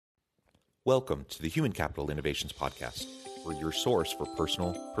Welcome to the Human Capital Innovations Podcast. We're your source for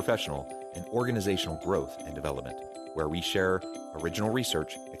personal, professional, and organizational growth and development, where we share original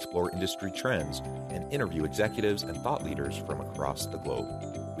research, explore industry trends, and interview executives and thought leaders from across the globe.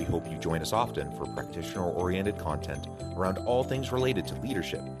 We hope you join us often for practitioner-oriented content around all things related to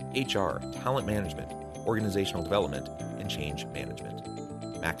leadership, HR, talent management, organizational development, and change management.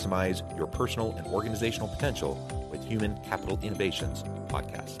 Maximize your personal and organizational potential with Human Capital Innovations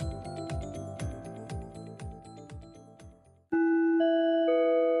Podcast.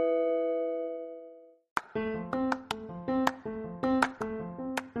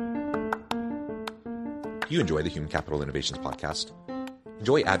 If you enjoy the Human Capital Innovations Podcast,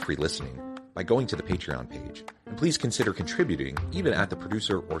 enjoy ad-free listening by going to the Patreon page, and please consider contributing even at the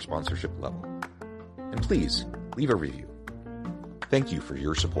producer or sponsorship level. And please leave a review. Thank you for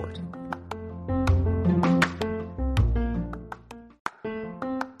your support.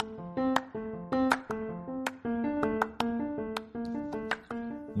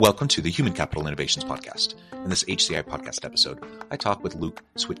 Welcome to the Human Capital Innovations Podcast. In this HCI podcast episode, I talk with Luke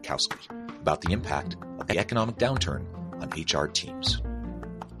Switkowski about the impact of the economic downturn on HR teams.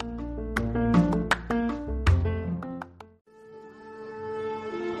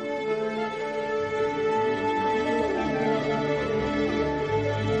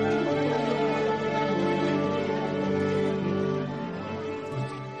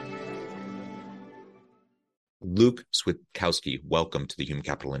 Luke Switkowski, welcome to the Human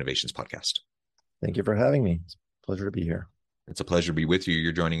Capital Innovations Podcast. Thank you for having me. It's a pleasure to be here. It's a pleasure to be with you.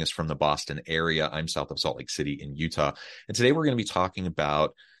 You're joining us from the Boston area. I'm south of Salt Lake City in Utah. And today we're going to be talking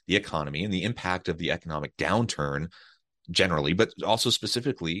about the economy and the impact of the economic downturn generally, but also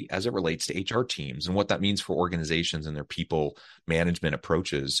specifically as it relates to HR teams and what that means for organizations and their people management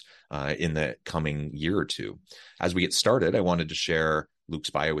approaches in the coming year or two. As we get started, I wanted to share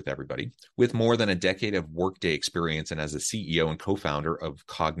Luke's bio with everybody. With more than a decade of Workday experience and as a CEO and co-founder of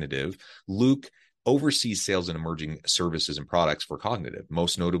Cognitive, Luke oversees sales and emerging services and products for Cognitive,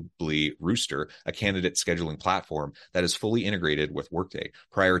 most notably Rooster, a candidate scheduling platform that is fully integrated with Workday.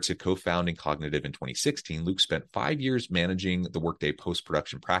 Prior to co-founding Cognitive in 2016, Luke spent 5 years managing the Workday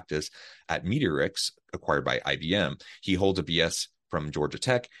post-production practice at Meteorix, acquired by IBM. He holds a BS from Georgia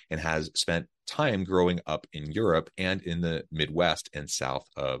Tech and has spent time growing up in Europe and in the Midwest and south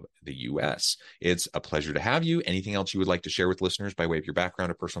of the U.S. It's a pleasure to have you. Anything else you would like to share with listeners by way of your background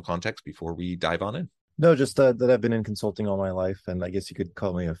or personal context before we dive on in? No, just that I've been in consulting all my life, and I guess you could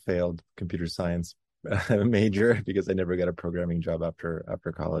call me a failed computer science major because I never got a programming job after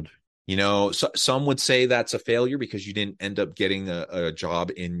college. You know, some would say that's a failure because you didn't end up getting a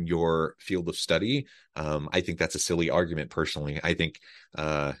job in your field of study. I think that's a silly argument personally. I think,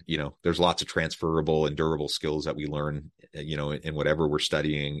 there's lots of transferable and durable skills that we learn, in whatever we're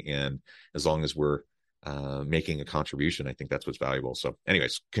studying. And as long as we're making a contribution, I think that's what's valuable. So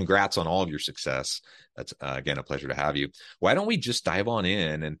anyways, congrats on all of your success. That's, again, a pleasure to have you. Why don't we just dive on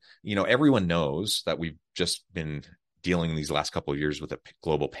in? And, everyone knows that we've just been dealing these last couple of years with a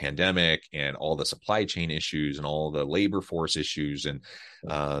global pandemic and all the supply chain issues and all the labor force issues and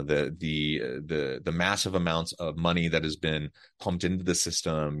the massive amounts of money that has been pumped into the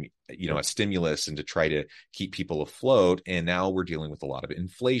system, a stimulus and to try to keep people afloat. And now we're dealing with a lot of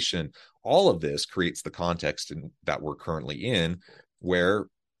inflation. All of this creates the context that we're currently in, where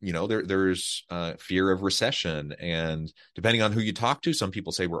there's fear of recession. And depending on who you talk to, some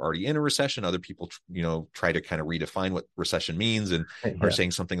people say we're already in a recession. Other people, try to kind of redefine what recession means and are saying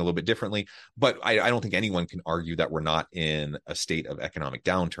something a little bit differently. But I don't think anyone can argue that we're not in a state of economic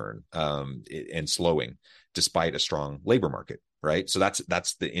downturn and slowing despite a strong labor market. Right. So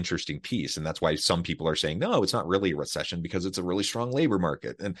that's the interesting piece. And that's why some people are saying, no, it's not really a recession because it's a really strong labor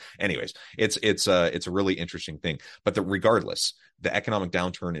market. And anyways, it's a really interesting thing. But regardless, the economic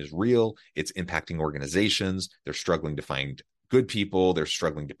downturn is real. It's impacting organizations. They're struggling to find good people. They're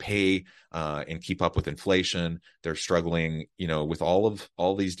struggling to pay and keep up with inflation. They're struggling, with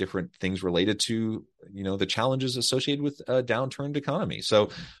all these different things related to, the challenges associated with a downturned economy.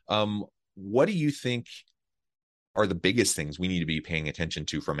 So what do you think are the biggest things we need to be paying attention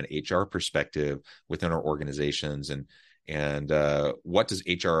to from an HR perspective within our organizations? And what does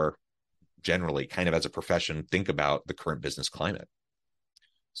HR generally, kind of as a profession, think about the current business climate?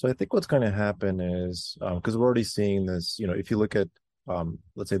 So I think what's going to happen is, because we're already seeing this, if you look at,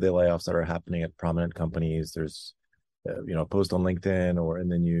 let's say the layoffs that are happening at prominent companies, there's, a post on LinkedIn or in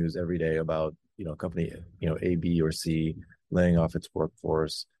the news every day about, company, A, B, or C laying off its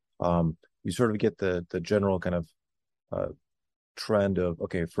workforce. You sort of get the general kind of trend of,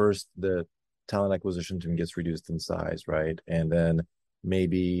 okay, first the talent acquisition team gets reduced in size, right? And then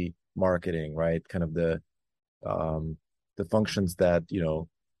maybe marketing, right? Kind of the functions that,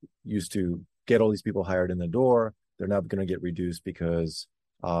 used to get all these people hired in the door, they're now going to get reduced because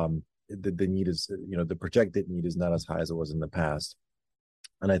the need is, the projected need is not as high as it was in the past.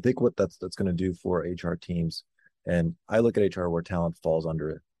 And I think what that's going to do for HR teams, and I look at HR where talent falls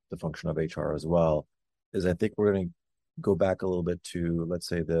under the function of HR as well, is I think we're going to go back a little bit to, let's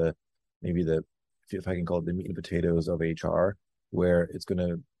say, maybe the, if I can call it the meat and potatoes of HR, where it's going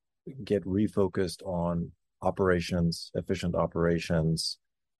to get refocused on operations, efficient operations,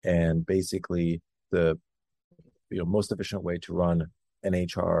 and basically the most efficient way to run an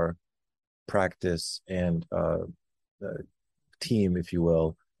HR practice and team, if you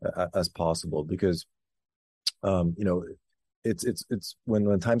will, as possible. Because it's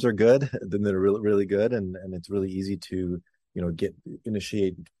when times are good, then they're really really good, and it's really easy to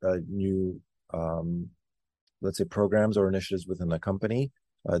initiate new let's say programs or initiatives within a company.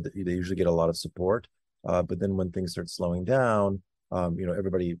 They usually get a lot of support, but then when things start slowing down,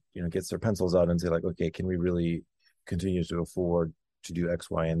 everybody gets their pencils out and say like, okay, can we really continue to afford to do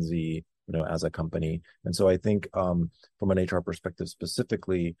X, Y, and Z, as a company? And so I think from an HR perspective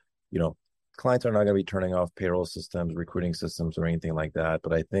specifically, clients are not going to be turning off payroll systems, recruiting systems, or anything like that.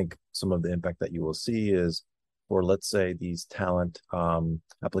 But I think some of the impact that you will see is for, let's say, these talent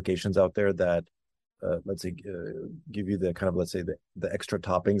applications out there that let's say give you the kind of, let's say, the extra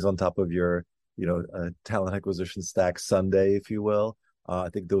toppings on top of your talent acquisition stack Sunday, if you will. I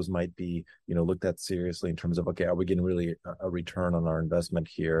think those might be looked at seriously in terms of, okay, are we getting really a return on our investment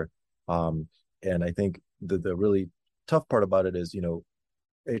here? And I think the really tough part about it is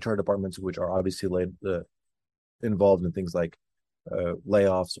HR departments, which are obviously involved in things like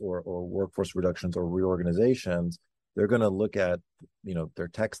layoffs or workforce reductions or reorganizations, they're going to look at their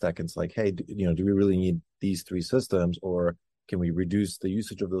tech stack and it's like, hey, do we really need these three systems, or can we reduce the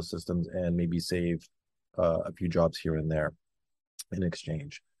usage of those systems and maybe save a few jobs here and there in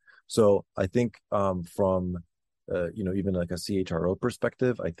exchange? So I think from even like a CHRO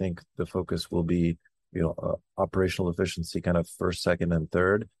perspective, I think the focus will be operational efficiency, kind of first, second, and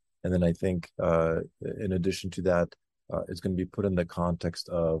third. And then I think in addition to that, it's going to be put in the context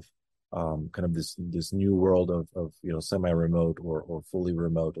of kind of this new world of semi-remote or fully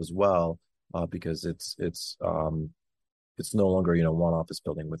remote as well, because it's no longer one office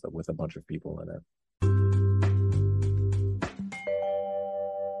building with a bunch of people in it.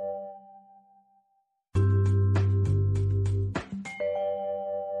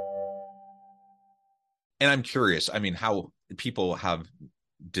 And I'm curious, I mean, how people have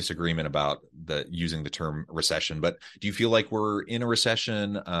disagreement about using the term recession, but do you feel like we're in a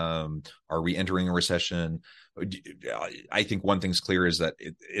recession? Are we entering a recession? I think one thing's clear is that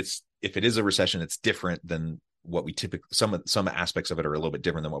it's if it is a recession, it's different than what we typically, some aspects of it are a little bit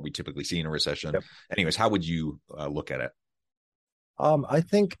different than what we typically see in a recession. Yep. Anyways, how would you look at it? I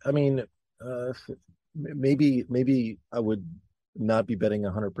think, I mean, maybe I would not be betting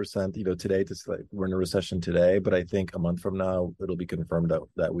 100%, today to like we're in a recession today, but I think a month from now it'll be confirmed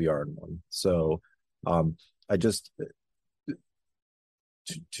that we are in one. So I just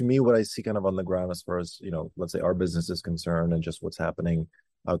to me, what I see kind of on the ground as far as let's say our business is concerned and just what's happening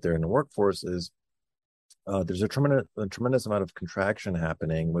out there in the workforce is there's a tremendous amount of contraction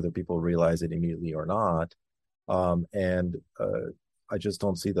happening, whether people realize it immediately or not. And I just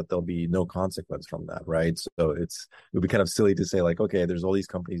don't see that there'll be no consequence from that, right? So it would be kind of silly to say like, okay, there's all these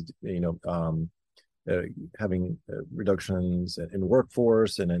companies, having reductions in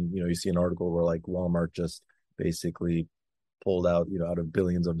workforce, and then you see an article where like Walmart just basically pulled out out of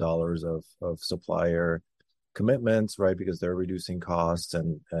billions of dollars of supplier commitments, right? Because they're reducing costs,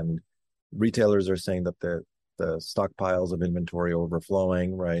 and retailers are saying that the stockpiles of inventory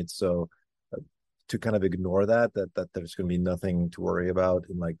overflowing, right? So to kind of ignore that there's going to be nothing to worry about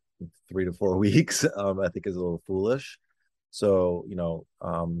in like 3 to 4 weeks, I think is a little foolish. So,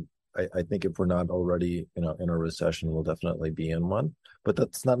 I think if we're not already, in a recession, we'll definitely be in one. But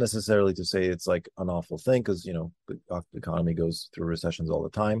that's not necessarily to say it's like an awful thing, because, the economy goes through recessions all the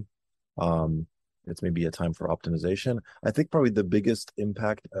time. It's maybe a time for optimization. I think probably the biggest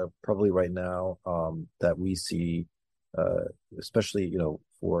impact, probably right now, that we see, especially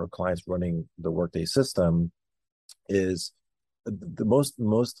for clients running the Workday system, is the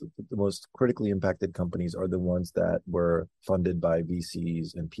most critically impacted companies are the ones that were funded by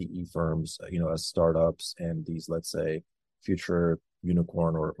VCs and PE firms, as startups, and these, let's say, future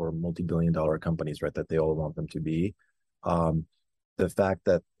unicorn or multi-billion-dollar companies, right? That they all want them to be. The fact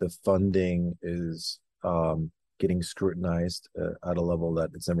that the funding is getting scrutinized at a level that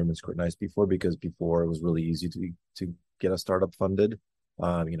it's never been scrutinized before, because before it was really easy to get a startup funded.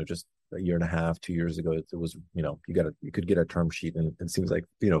 Just a year and a half, 2 years ago, it was, you could get a term sheet and it seems like,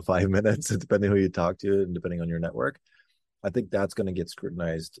 5 minutes, depending who you talk to and depending on your network. I think that's going to get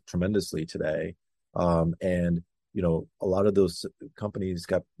scrutinized tremendously today. And, a lot of those companies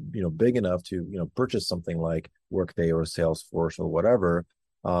got, big enough to, purchase something like Workday or Salesforce or whatever.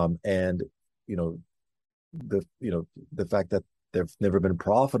 And, you know, the fact that they've never been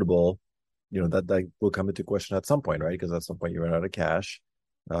profitable, that will come into question at some point, right? Because at some point you run out of cash.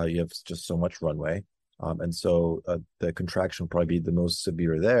 You have just so much runway. And so the contraction will probably be the most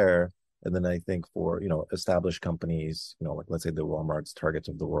severe there. And then I think for, established companies, like let's say the Walmarts, Targets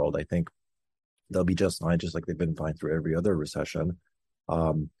of the world, I think they'll be just fine, just like they've been fine through every other recession.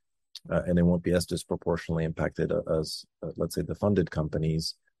 And they won't be as disproportionately impacted as, let's say, the funded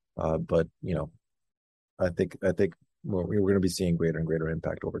companies. But, I think we're going to be seeing greater and greater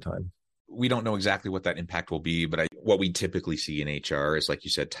impact over time. We don't know exactly what that impact will be, but what we typically see in HR is, like you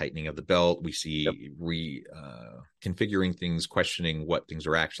said, tightening of the belt. We see configuring things, questioning what things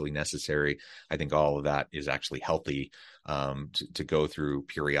are actually necessary. I think all of that is actually healthy to go through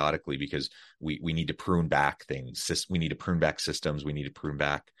periodically, because we need to prune back things. We need to prune back systems. We need to prune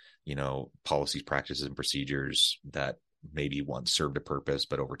back, policies, practices, and procedures that maybe once served a purpose,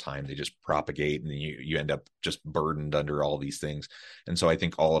 but over time they just propagate, and then you end up just burdened under all these things. And so I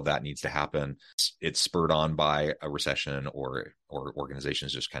think all of that needs to happen. It's spurred on by a recession, or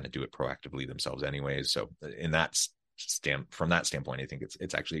organizations just kind of do it proactively themselves anyways. So from that standpoint, I think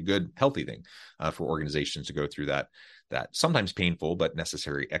it's actually a good, healthy thing for organizations to go through that sometimes painful but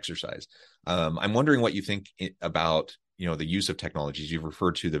necessary exercise. I'm wondering what you think about the use of technologies. You've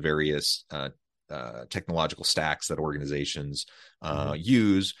referred to the various technological stacks that organizations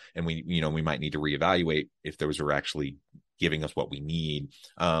use, and we might need to reevaluate if those are actually giving us what we need.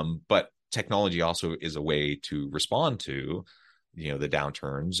 But technology also is a way to respond to the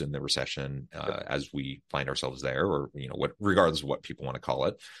downturns and the recession as we find ourselves there, or regardless of what people want to call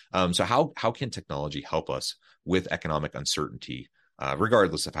it. So how can technology help us with economic uncertainty,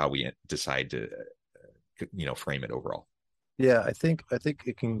 regardless of how we decide to frame it overall? Yeah, I think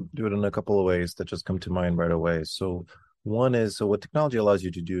it can do it in a couple of ways that just come to mind right away. So one is, so what technology allows you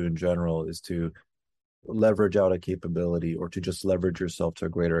to do in general is to leverage out a capability, or to just leverage yourself to a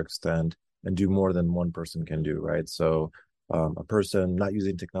greater extent and do more than one person can do, right? So a person not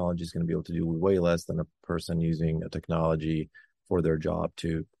using technology is going to be able to do way less than a person using a technology for their job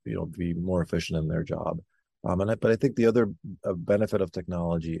to be more efficient in their job. But I think the other benefit of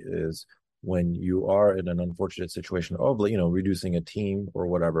technology is when you are in an unfortunate situation of reducing a team or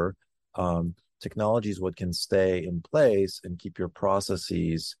whatever, technology is what can stay in place and keep your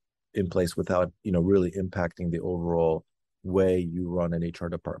processes in place without really impacting the overall way you run an HR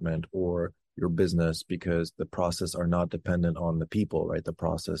department or your business, because the process are not dependent on the people, right? The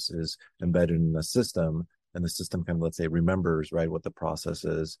process is embedded in the system, and the system can, let's say, remembers, right, what the process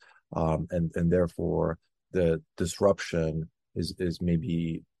is, and therefore the disruption is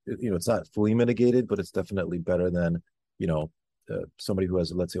maybe, it's not fully mitigated, but it's definitely better than somebody who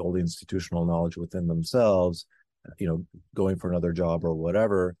has, let's say, all the institutional knowledge within themselves, going for another job or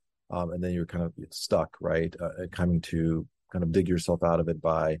whatever, and then you're kind of stuck, right? Coming to kind of dig yourself out of it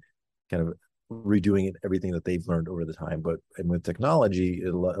by kind of redoing everything that they've learned over the time. And with technology,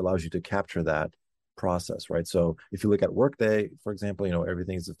 it allows you to capture that process, right? So if you look at Workday, for example,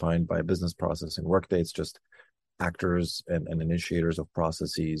 everything is defined by a business process. In Workday, it's just actors and initiators of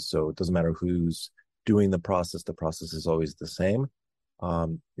processes. So it doesn't matter who's doing the process is always the same.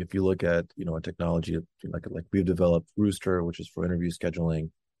 If you look at, a technology like we've developed Rooster, which is for interview scheduling,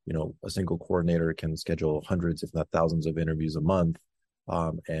 a single coordinator can schedule hundreds, if not thousands, of interviews a month.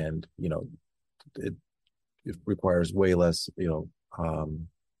 And, it requires way less,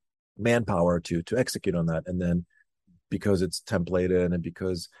 manpower to execute on that. And then because it's templated and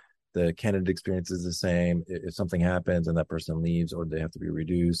because the candidate experience is the same, if something happens and that person leaves, or they have to be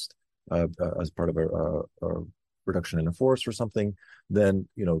reduced as part of a reduction in force or something, then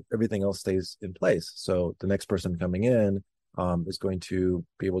everything else stays in place. So the next person coming in is going to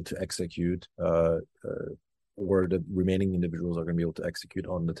be able to execute, or the remaining individuals are going to be able to execute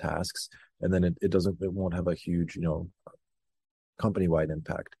on the tasks, and then it won't have a huge company-wide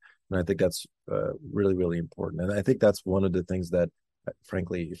impact. And I think that's really, really important. And I think that's one of the things that,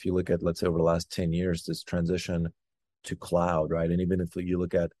 frankly, if you look at, let's say, over the last 10 years, this transition to cloud, right? And even if you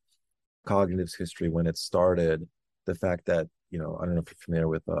look at Cognitive's history when it started, the fact that, I don't know if you're familiar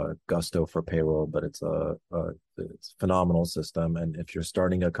with Gusto for payroll, but it's a phenomenal system. And if you're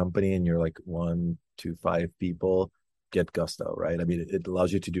starting a company and you're like 1 to 5 people, get Gusto, right? I mean, it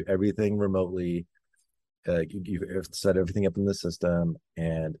allows you to do everything remotely. you have to set everything up in the system,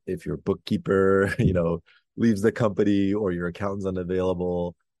 and if your bookkeeper, leaves the company or your accountant's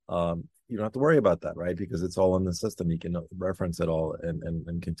unavailable, you don't have to worry about that, right? Because it's all in the system. You can reference it all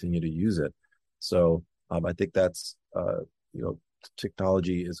and continue to use it. So I think that's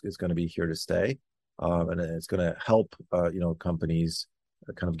technology is going to be here to stay, and it's going to help companies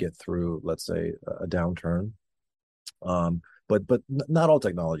kind of get through, let's say, a downturn. But not all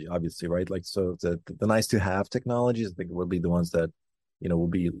technology, obviously, right? Like, so the nice to have technologies, I think, will be the ones that will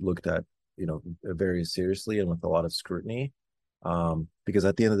be looked at very seriously and with a lot of scrutiny. Because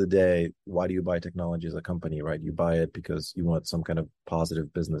at the end of the day, why do you buy technology as a company, right? You buy it because you want some kind of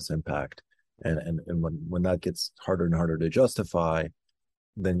positive business impact, and when that gets harder and harder to justify,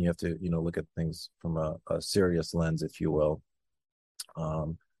 then you have to look at things from a serious lens, if you will,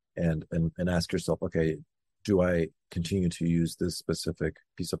 and ask yourself, okay, do I continue to use this specific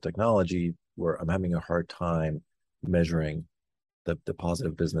piece of technology where I'm having a hard time measuring the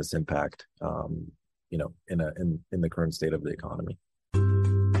positive business impact, in the current state of the economy.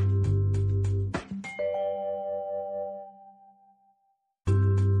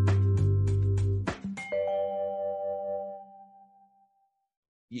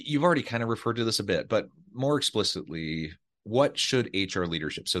 You've already kind of referred to this a bit, but more explicitly, what should HR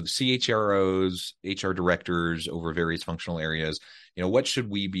leadership, so the CHROs, HR directors over various functional areas, what should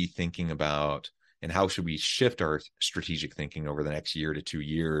we be thinking about, and how should we shift our strategic thinking over the next year to 2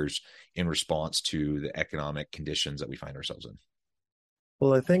 years in response to the economic conditions that we find ourselves in?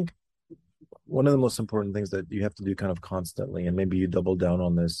 Well, I think one of the most important things that you have to do kind of constantly, and maybe you double down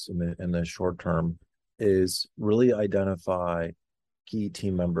on this in the short term, is really identify key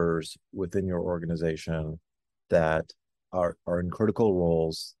team members within your organization that are in critical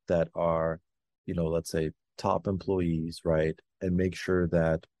roles, that are, let's say, top employees, right? And make sure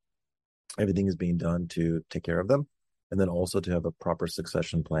that everything is being done to take care of them. And then also to have a proper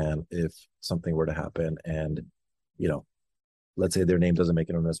succession plan if something were to happen and, let's say their name doesn't make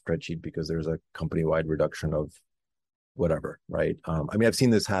it on a spreadsheet because there's a company-wide reduction of whatever, right? I've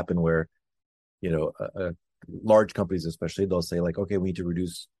seen this happen where, large companies especially, they'll say like, okay, we need to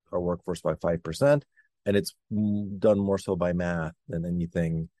reduce our workforce by 5%. And it's done more so by math than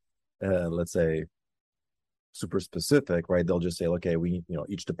anything, let's say, super specific, right? They'll just say, okay,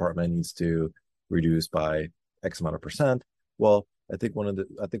 each department needs to reduce by X amount of percent. Well, I think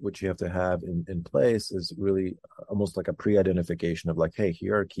what you have to have in place is really almost like a pre-identification of like, hey,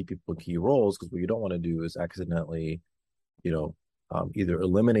 here are key people, key roles, because what you don't want to do is accidentally, either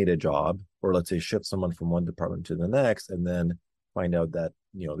eliminate a job or, let's say, shift someone from one department to the next, and then find out that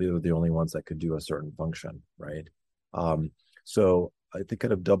they were the only ones that could do a certain function, right? So I think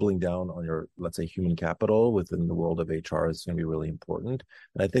kind of doubling down on your, let's say, human capital within the world of HR is going to be really important.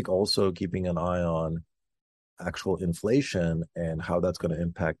 And I think also keeping an eye on actual inflation and how that's going to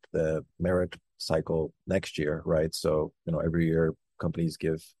impact the merit cycle next year, right? So, every year companies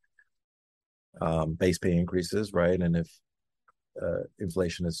give base pay increases, right? And if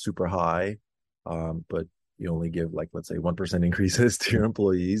inflation is super high, but you only give, like, let's say 1% increases to your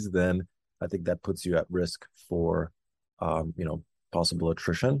employees, then I think that puts you at risk for, possible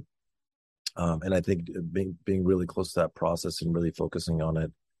attrition. And I think being really close to that process and really focusing on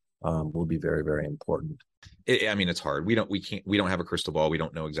it will be very, very important. It's hard. We don't have a crystal ball. We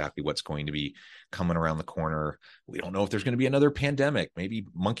don't know exactly what's going to be coming around the corner. We don't know if there's going to be another pandemic. Maybe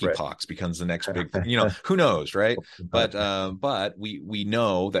monkeypox right. becomes the next big, who knows, right? But we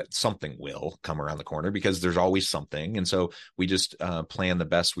know that something will come around the corner because there's always something. And so we just plan the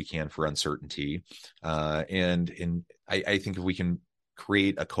best we can for uncertainty. And I think if we can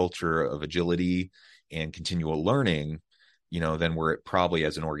create a culture of agility and continual learning, then we're probably,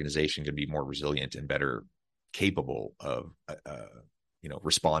 as an organization, going to be more resilient and better capable of,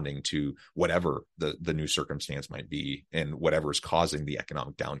 responding to whatever the new circumstance might be and whatever is causing the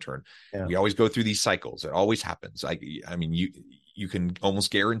economic downturn. Yeah. We always go through these cycles. It always happens. You can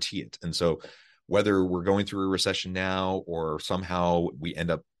almost guarantee it. And so whether we're going through a recession now or somehow we end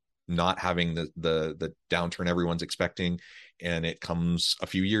up not having the downturn everyone's expecting, and it comes a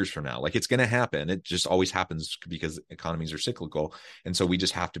few years from now, like, it's going to happen. It just always happens because economies are cyclical. And so we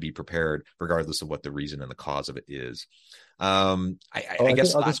just have to be prepared regardless of what the reason and the cause of it is. I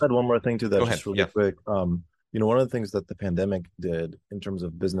guess I'll just add one more thing to that. Go ahead. Just really quick. One of the things that the pandemic did in terms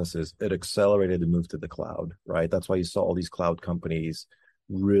of businesses, it accelerated the move to the cloud, right? That's why you saw all these cloud companies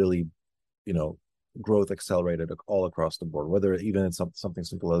really, growth accelerated all across the board, whether even it's something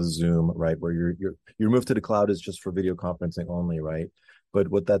simple as Zoom, right? Where your move to the cloud is just for video conferencing only, right? But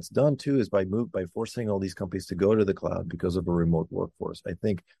what that's done too is by forcing all these companies to go to the cloud because of a remote workforce, I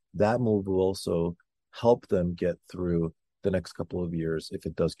think that move will also help them get through the next couple of years if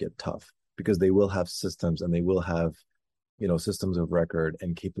it does get tough, because they will have systems and they will have systems of record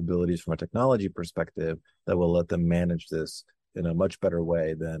and capabilities from a technology perspective that will let them manage this in a much better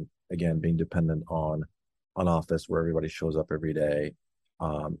way than, again, being dependent on an office where everybody shows up every day,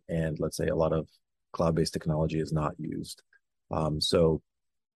 and let's say a lot of cloud-based technology is not used. So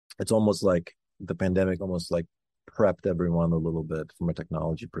it's almost like the pandemic almost like prepped everyone a little bit from a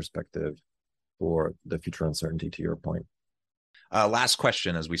technology perspective for the future uncertainty, to your point. Last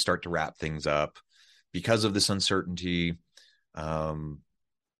question as we start to wrap things up. Because of this uncertainty,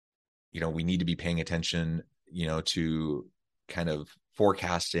 we need to be paying attention, to kind of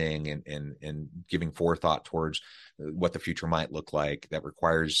forecasting and giving forethought towards what the future might look like. That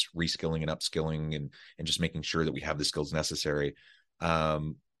requires reskilling and upskilling and just making sure that we have the skills necessary.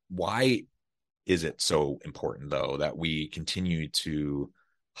 Why is it so important, though, that we continue to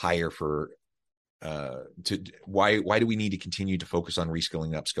hire for why do we need to continue to focus on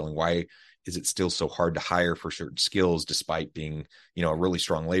reskilling and upskilling? Why is it still so hard to hire for certain skills despite being, a really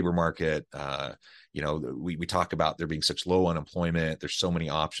strong labor market? We talk about there being such low unemployment. There's so many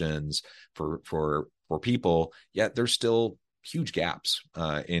options for people, yet there's still huge gaps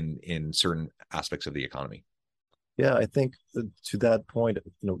in certain aspects of the economy. Yeah, I think to that point,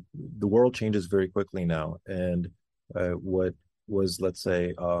 the world changes very quickly now, and what was, let's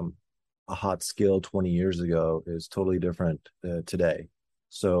say, a hot skill 20 years ago is totally different today.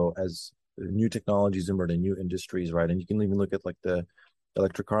 So as new technologies emerge in new industries, right? And you can even look at like the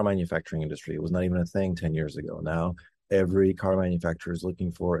electric car manufacturing industry. It was not even a thing 10 years ago. Now every car manufacturer is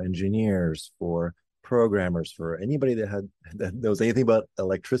looking for engineers, for programmers, for anybody that knows anything about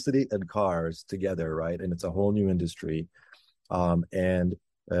electricity and cars together, right? And it's a whole new industry. And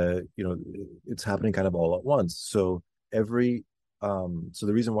it's happening kind of all at once. So so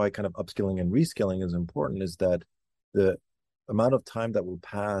the reason why kind of upskilling and reskilling is important is that the amount of time that will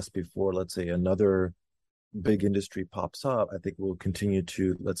pass before, let's say, another big industry pops up, I think will continue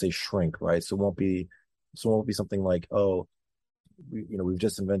to, let's say, shrink, right? So it won't be something like, oh, we've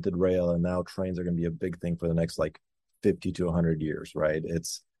just invented rail and now trains are going to be a big thing for the next like 50 to 100 years, right?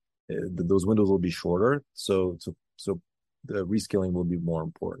 Those windows will be shorter. So the reskilling will be more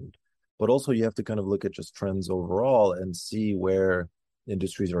important. But also you have to kind of look at just trends overall and see where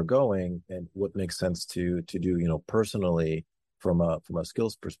industries are going and what makes sense to do, personally from a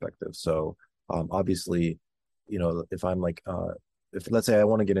skills perspective. So obviously, if I'm like, if let's say I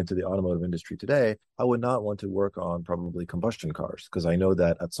want to get into the automotive industry today, I would not want to work on probably combustion cars, because I know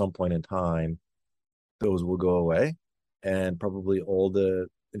that at some point in time, those will go away, and probably all the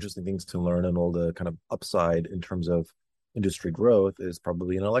interesting things to learn and all the kind of upside in terms of industry growth is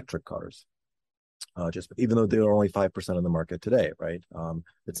probably in electric cars. Just even though they're only 5% of the market today, right?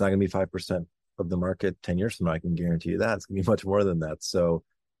 It's not going to be 5% of the market 10 years from now. I can guarantee you that it's going to be much more than that. So,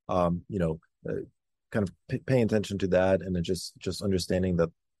 kind of paying attention to that, and then just understanding that,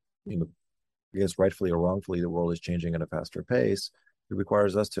 I guess rightfully or wrongfully, the world is changing at a faster pace. It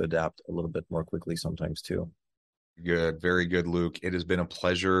requires us to adapt a little bit more quickly sometimes too. Good. Very good, Luke. It has been a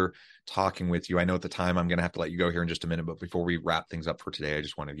pleasure talking with you. I know at the time I'm going to have to let you go here in just a minute, but before we wrap things up for today, I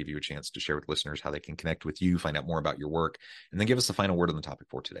just want to give you a chance to share with listeners how they can connect with you, find out more about your work, and then give us the final word on the topic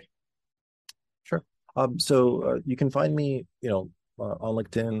for today. Sure. So you can find me, on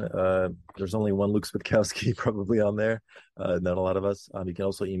LinkedIn. There's only one Luke Switkowski probably on there, not a lot of us. You can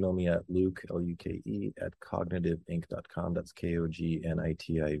also email me at Luke, Luke, at cognitiveinc.com. That's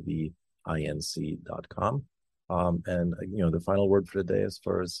KOGNITIVINC.com. And the final word for today, as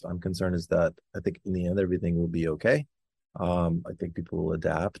far as I'm concerned, is that I think in the end everything will be okay. I think people will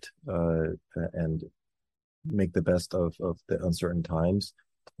adapt and make the best of the uncertain times,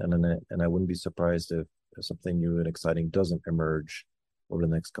 and I wouldn't be surprised if something new and exciting doesn't emerge over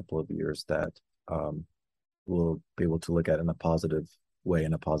the next couple of years that we'll be able to look at in a positive way,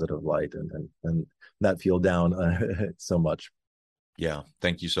 in a positive light, and not feel down so much. Yeah.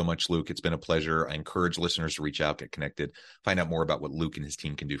 Thank you so much, Luke. It's been a pleasure. I encourage listeners to reach out, get connected, find out more about what Luke and his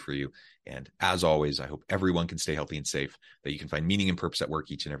team can do for you. And as always, I hope everyone can stay healthy and safe, that you can find meaning and purpose at work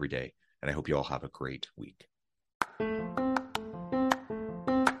each and every day. And I hope you all have a great week. Do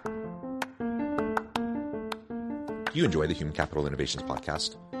you enjoy the Human Capital Innovations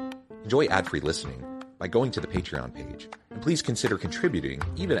podcast? Enjoy ad-free listening by going to the Patreon page. And please consider contributing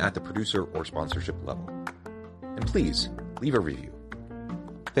even at the producer or sponsorship level. And please leave a review.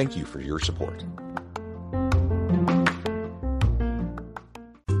 Thank you for your support.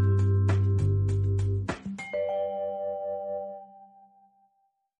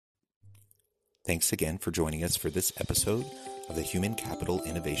 Thanks again for joining us for this episode of the Human Capital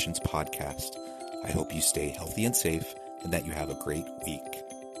Innovations Podcast. I hope you stay healthy and safe and that you have a great week.